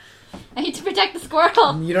square? I need to protect the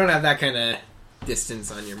squirrel. You don't have that kind of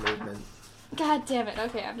distance on your movement. God damn it.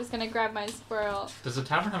 Okay, I'm just gonna grab my squirrel. Does the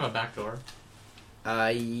tavern have a back door?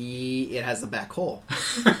 It has a back hole.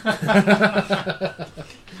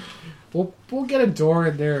 We'll get a door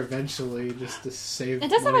in there eventually, just to save. It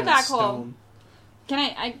does have money a on back hole. stone. Can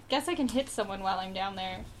I guess I can hit someone while I'm down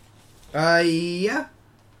there. Yeah.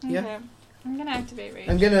 Okay. Yeah. I'm gonna activate rage.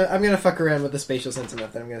 I'm gonna fuck around with the spatial sense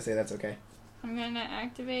enough that I'm gonna say that's okay. I'm gonna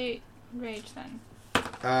activate rage then.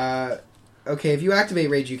 Okay, if you activate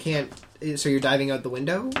rage, you can't. So you're diving out the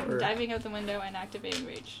window, I'm or diving out the window and activating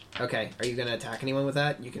rage. okay? Are you gonna attack anyone with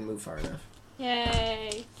that? You can move far enough.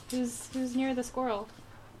 Yay! Who's near the squirrel?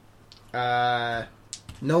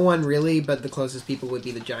 No one really, but the closest people would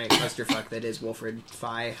be the giant clusterfuck that is Wolfred,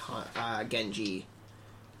 Fi, Genji,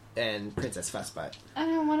 and Princess Fussbutt. I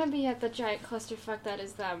don't want to be at the giant clusterfuck that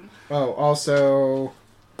is them. Oh, also,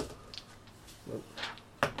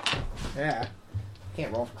 yeah,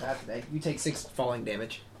 can't roll for crap today. You take 6 falling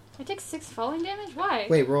damage. I take 6 falling damage? Why?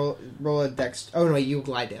 Wait, roll a dex. Oh no, wait, you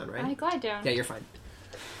glide down, right? I glide down. Yeah, you're fine.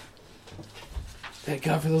 Thank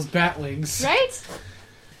God for those bat wings. Right?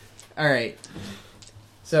 All right.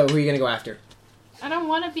 So who are you gonna go after? I don't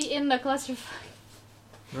want to be in the clusterfuck.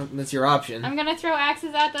 Well, that's your option. I'm gonna throw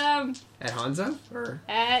axes at them. At Hanzo, or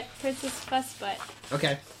At Princess Fussbutt.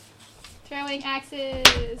 okay. Throwing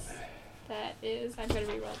axes. That is... I'm gonna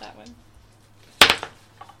reroll that one.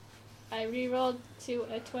 I rerolled to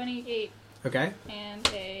a 28 Okay. and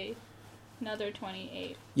another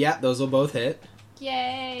 28. Yeah, those will both hit.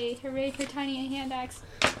 Yay! Hooray for tiny hand axe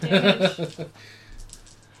damage.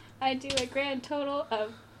 I do a grand total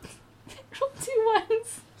of 2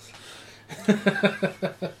 ones.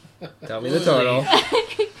 Tell me the total.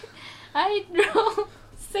 I roll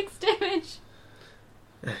 6 damage.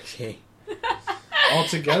 Okay. All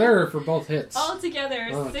together or for both hits? Altogether,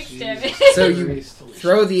 Oh, 6 jeez. damage. So you Christ.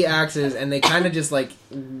 throw the axes, and they kind of just like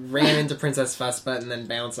ram into Princess Fussbutt and then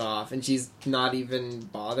bounce off, and she's not even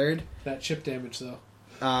bothered. That chip damage, though.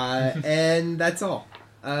 And that's all.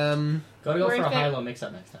 Go for Worth a it. high-low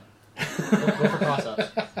mix-up next time. Go for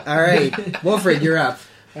cross-ups. All right, Wilfred, you're up.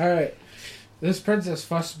 Alright. This Princess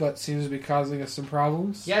Fussbutt seems to be causing us some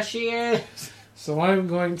problems. Yes, she is. So I'm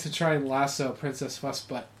going to try and lasso Princess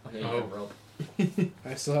Fussbutt. Okay, you Oh. can rope.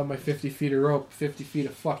 I still have my 50 feet of rope, 50 feet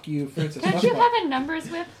of fuck you, Princess Don't you Fussbutt. have a numbers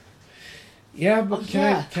whip? Yeah, but Oh,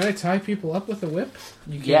 can yeah. I tie people up with a whip?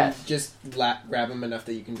 You can Yes. just grab them enough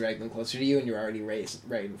that you can drag them closer to you, and you're already right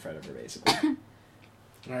in front of her, basically.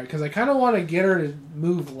 Alright, because I kind of want to get her to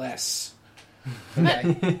move less. Okay.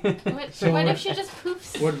 What, So, what if she just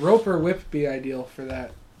poofs? Would rope or whip be ideal for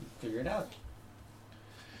that? Figure it out.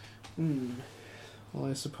 Well,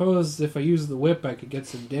 I suppose if I use the whip, I could get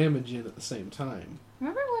some damage in at the same time.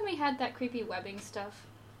 Remember when we had that creepy webbing stuff?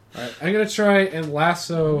 Alright, I'm going to try and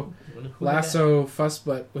lasso Who had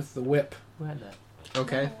Fussbutt with the whip. that? Who had that?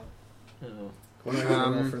 Okay. I don't know. What am I going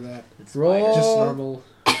to roll for that? It's Roll. Just normal.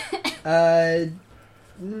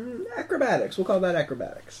 Acrobatics. We'll call that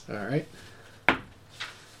acrobatics. Alright.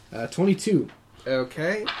 22.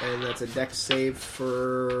 Okay, and that's a dex save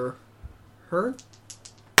for her.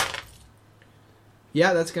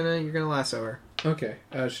 Yeah, you're gonna lasso her. Okay.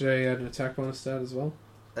 Should I add an attack bonus to that as well?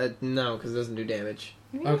 No, because it doesn't do damage.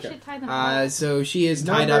 Maybe Okay. we should tie them up. So she is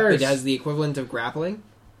tied up. Numbers. It has the equivalent of grappling.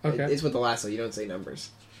 Okay. It's with the lasso. You don't say numbers.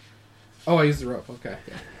 Oh, I used the rope. Okay.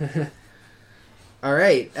 All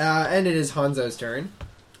right, and it is Hanzo's turn.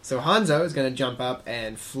 So Hanzo is going to jump up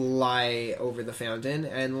and fly over the fountain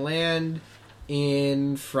and land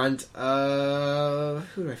in front of...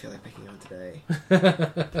 Who do I feel like picking on today?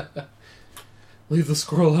 Leave the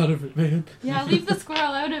squirrel out of it, man. Yeah, leave the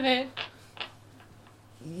squirrel out of it.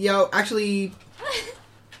 Yo, actually,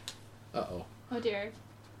 Uh-oh. Oh dear.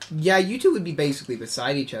 yeah, you two would be basically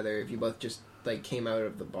beside each other if you both just, like, came out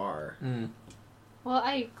of the bar. Well,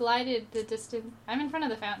 I glided the distance. I'm in front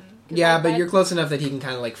of the fountain. 'Cause Yeah, I but you're glide- close enough that he can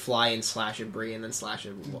kind of, like, fly and slash at Bree and then slash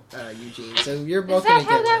at Eugene. So you're Is both that going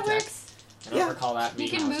to how get that one attack. works? I don't Yeah. recall that. You being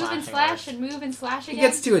can how move and slashing slash works. and move and slash He again?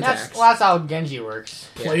 gets 2 attacks. That's how Genji works.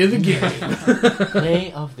 Play the game.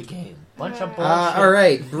 Play of the game. Bunch of bullshit.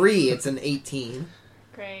 Alright, Bree, it's an 18.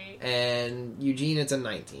 Great. And Eugene, it's a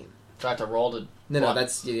 19. So I have to roll to... No, What?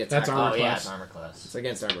 that's the attack. That's armor Oh, yeah, class. it's armor class. It's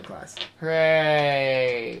against armor class.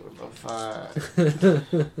 Hooray! We're both,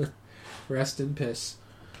 Rest in piss.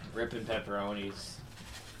 ripping pepperonis.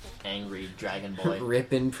 Angry dragon boy.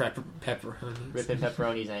 Rippin' pepperonis. Ripping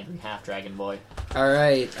pepperonis, angry half dragon boy.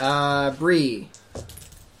 Alright, Bree.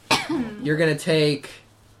 You're gonna take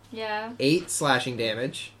Yeah, 8 slashing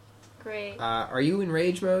damage. great. Are you in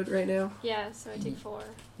rage mode right now? Yeah, so I take 4.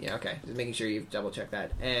 Yeah, okay. Just making sure you double check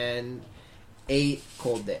that. And 8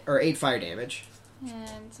 8 fire damage.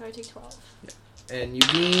 And so I take 12. And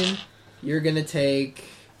Eugene, you're gonna take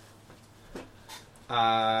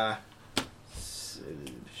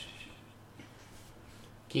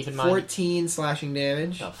Keep in mind... 14 slashing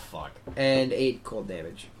damage Oh, fuck. and 8 cold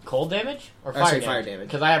damage. Cold damage? Or sorry, fire damage.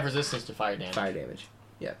 Because I have resistance to fire damage. Fire damage.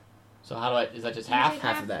 So how do I... Is that just You half? take-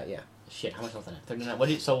 Half of that, yeah. Shit, how much was that?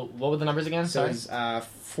 39. So what were the numbers again? So Sorry. it's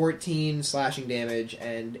 14 slashing damage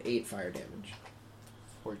and 8 fire damage.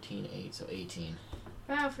 14, 8, so 18.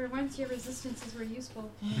 Wow, for once your resistances were useful.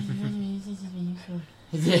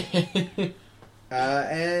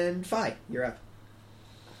 And Fi, you're up.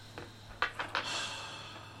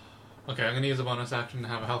 Okay, I'm gonna use a bonus action to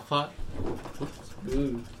have a health thought.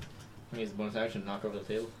 Ooh. I mean, it's a bonus action, knock over the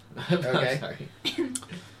table. Okay. Sorry.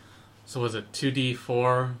 So was it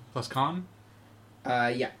 2d4 plus con?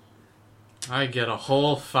 Yeah. I get a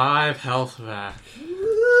whole 5 health back.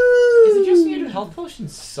 Is it just me or do health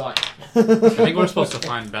potions suck? I think we're supposed to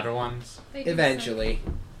find better ones. Eventually.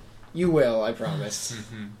 You will, I promise.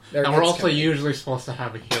 They're- And we're it's also coming. usually supposed to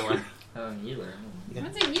have a healer. Healer.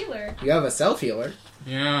 What's a healer? You have a self healer.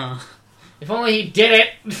 Yeah. If only he did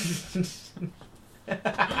it!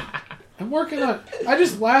 I'm working on... I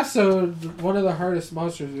just lassoed one of the hardest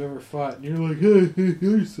monsters we've ever fought, and you're like, hey,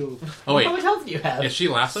 heal yourself. Oh wait, How much health do you have? is she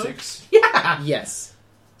lasso? 6. Yeah! Yes.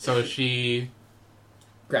 So is she...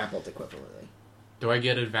 Grappled equivalently. Do I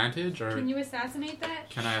get advantage, or Can you assassinate that?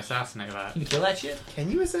 can I assassinate that? Can you kill that shit?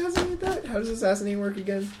 Can you assassinate that? How does assassinate work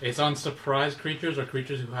again? It's on surprise creatures or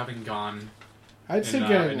creatures who haven't gone. I'd say In,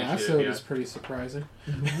 getting initiative, lassoed yeah. is pretty surprising.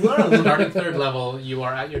 Starting 3rd level, you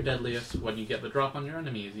are at your deadliest when you get the drop on your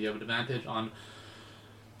enemies. You have advantage on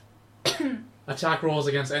attack rolls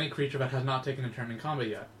against any creature that has not taken a turn in combat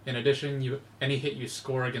yet. In addition, any hit you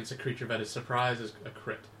score against a creature that is surprised is a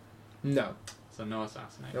crit. No. So no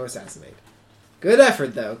assassinate. No assassinate. Good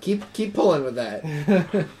effort, though. Keep pulling with that.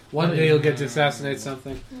 One day you'll get to assassinate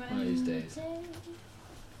something. One of these days.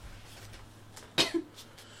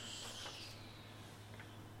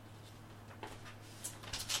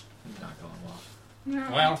 Not going well. No.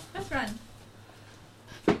 Well. Let's run.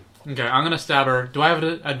 Okay, I'm gonna stab her. Do I have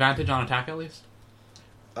an advantage on attack at least?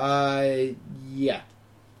 Yeah.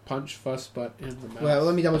 Punch, fuss, butt, in the mouth. Well,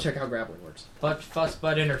 let me double check how grappling works. Punch, fuss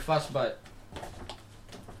butt in her fuss butt.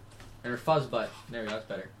 In her fuzz butt. There we go, that's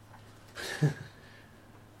better.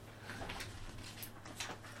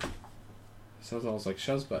 Sounds almost like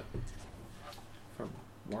Shuz butt from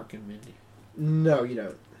Mark and Mindy. No, you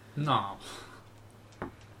don't. No.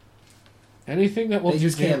 Anything that will They do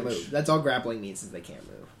just can't damage. move. That's all grappling means, is they can't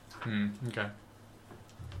move. Okay.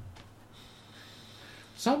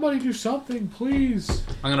 Somebody do something, please.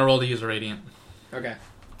 I'm gonna roll to use a radiant. Okay.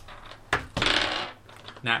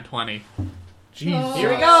 Nat 20. Jesus. Here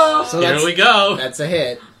we go! So Here we go. That's a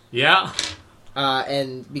hit. Yeah.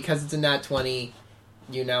 And because it's a nat 20,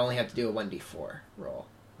 you now only have to do a 1d4 roll.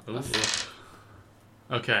 Ooh.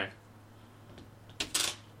 Okay.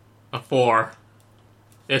 A 4.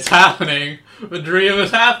 It's happening. The dream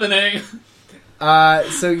is happening.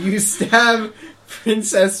 So you stab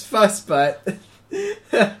Princess Fussbutt,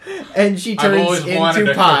 and she I've turns always wanted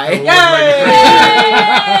into to pie. cook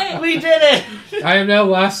the wood We did it! I am now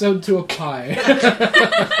lassoed to a pie.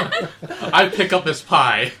 I pick up this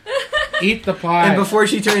pie. Eat the pie. And before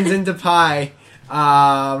she turns into pie,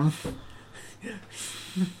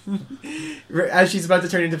 as she's about to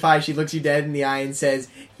turn into pie, she looks you dead in the eye and says,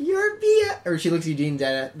 "Your BF," or she looks you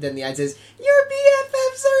dead in the eye and says, "Your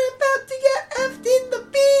BFFs are about to get effed in the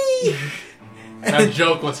bee." That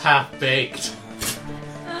joke was half baked.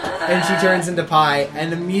 And she turns into pie,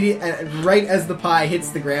 and right as the pie hits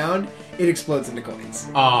the ground, it explodes into coins.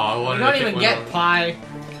 Oh, I wanted You don't to hit even one get of pie.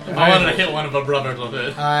 I wanted to hit one of her brothers with it.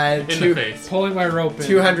 In the face. Pulling my rope in.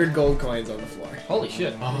 200 gold coins on the floor. Holy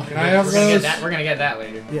shit. Oh, Can I have We're gonna get those? that. We're gonna get that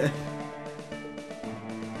later. Yeah.